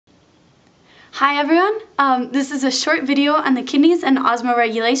Hi everyone, this is a short video on the kidneys and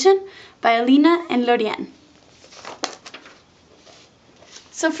osmoregulation by Alina and Lauriane.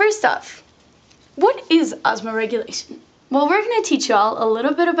 So first off, what is osmoregulation? Well, we're going to teach you all a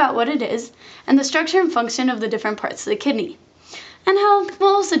little bit about what it is and the structure and function of the different parts of the kidney. And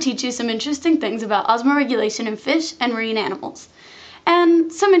we'll also teach you some interesting things about osmoregulation in fish and marine animals,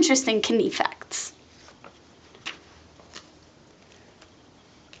 and some interesting kidney facts.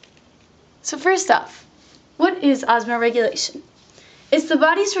 So first off, what is osmoregulation? It's the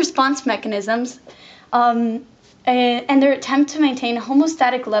body's response mechanisms and their attempt to maintain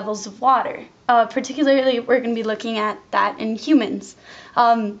homeostatic levels of water. Particularly, we're going to be looking at that in humans.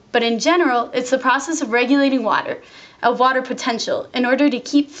 But in general, it's the process of regulating water potential in order to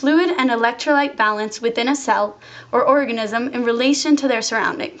keep fluid and electrolyte balance within a cell or organism in relation to their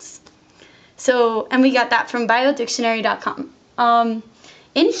surroundings. And we got that from biodictionary.com.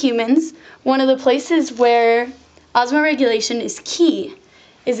 In humans, one of the places where osmoregulation is key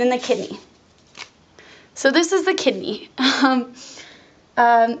is in the kidney. So this is the kidney.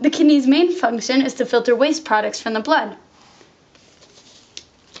 The kidney's main function is to filter waste products from the blood.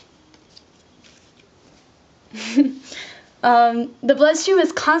 The bloodstream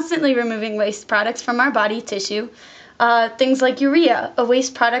is constantly removing waste products from our body tissue, things like urea, a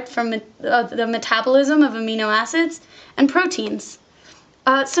waste product from the metabolism of amino acids, and proteins.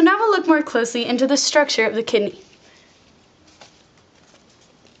 So now we'll look more closely into the structure of the kidney.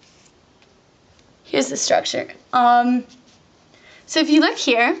 Here's the structure. So if you look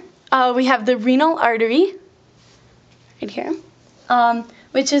here, we have the renal artery, right here,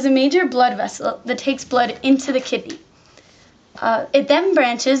 which is a major blood vessel that takes blood into the kidney. It then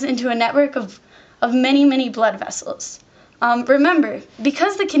branches into a network of many blood vessels. Remember,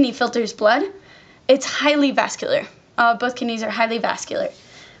 because the kidney filters blood, it's highly vascular. Both kidneys are highly vascular.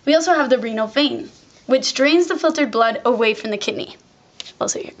 We also have the renal vein, which drains the filtered blood away from the kidney.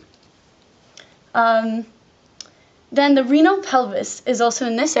 Also here. Then the renal pelvis is also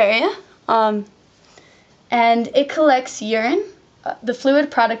in this area, and it collects urine, the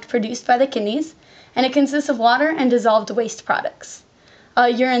fluid product produced by the kidneys, and it consists of water and dissolved waste products.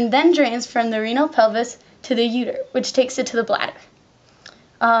 Urine then drains from the renal pelvis to the ureter, which takes it to the bladder.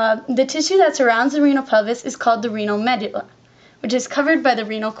 The tissue that surrounds the renal pelvis is called the renal medulla, which is covered by the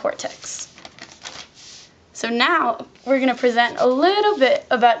renal cortex. So now we're going to present a little bit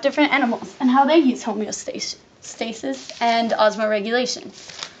about different animals and how they use homeostasis and osmoregulation.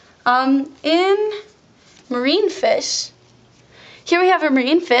 In marine fish, here we have a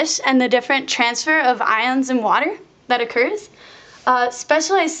marine fish and the different transfer of ions in water that occurs.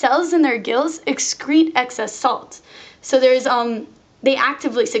 Specialized cells in their gills excrete excess salt. So they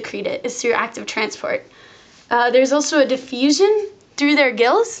actively secrete it. It's through active transport. There's also a diffusion through their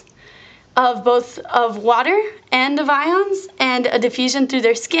gills of both of water and of ions, and a diffusion through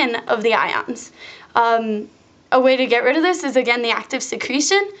their skin of the ions. A way to get rid of this is, again, the active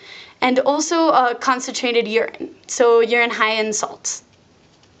secretion, and also concentrated urine, so urine high in salts.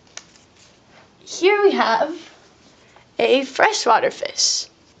 Here we have a freshwater fish.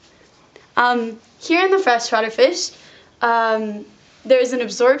 Here in the freshwater fish, there's an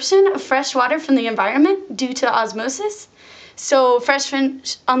absorption of fresh water from the environment due to osmosis. So fresh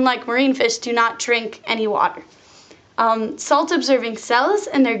fish, unlike marine fish, do not drink any water. Salt-absorbing cells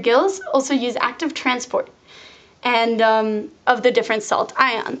in their gills also use active transport and of the different salt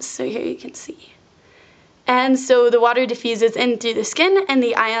ions. So here you can see. And so the water diffuses in through the skin and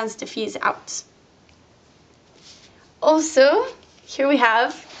the ions diffuse out. Also, here we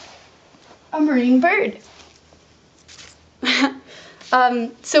have a marine bird.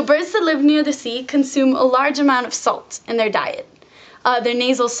 So birds that live near the sea consume a large amount of salt in their diet. Their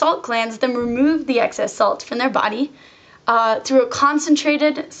nasal salt glands then remove the excess salt from their body through a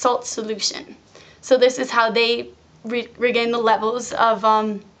concentrated salt solution. So this is how they regain the levels of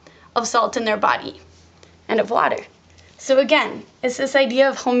salt in their body and of water. So again, it's this idea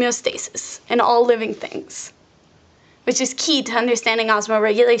of homeostasis in all living things, which is key to understanding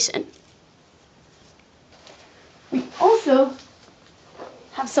osmoregulation. We also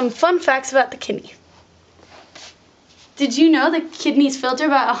have some fun facts about the kidney. Did you know that kidneys filter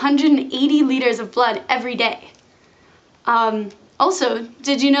about 180 liters of blood every day? Also,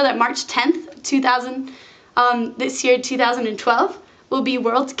 did you know that March 10th, this year, 2012, will be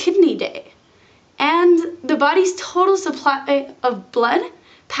World Kidney Day? And the body's total supply of blood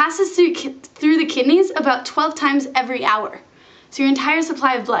passes through the kidneys about 12 times every hour. So your entire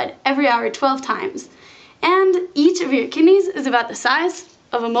supply of blood every hour, 12 times. And each of your kidneys is about the size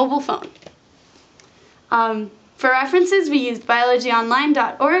of a mobile phone. For references, we used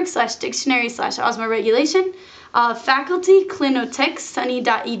biologyonline.org/dictionary/osmoregulation, faculty, Clinotech,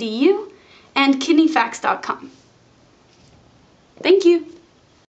 sunny.edu, and kidneyfacts.com. Thank you.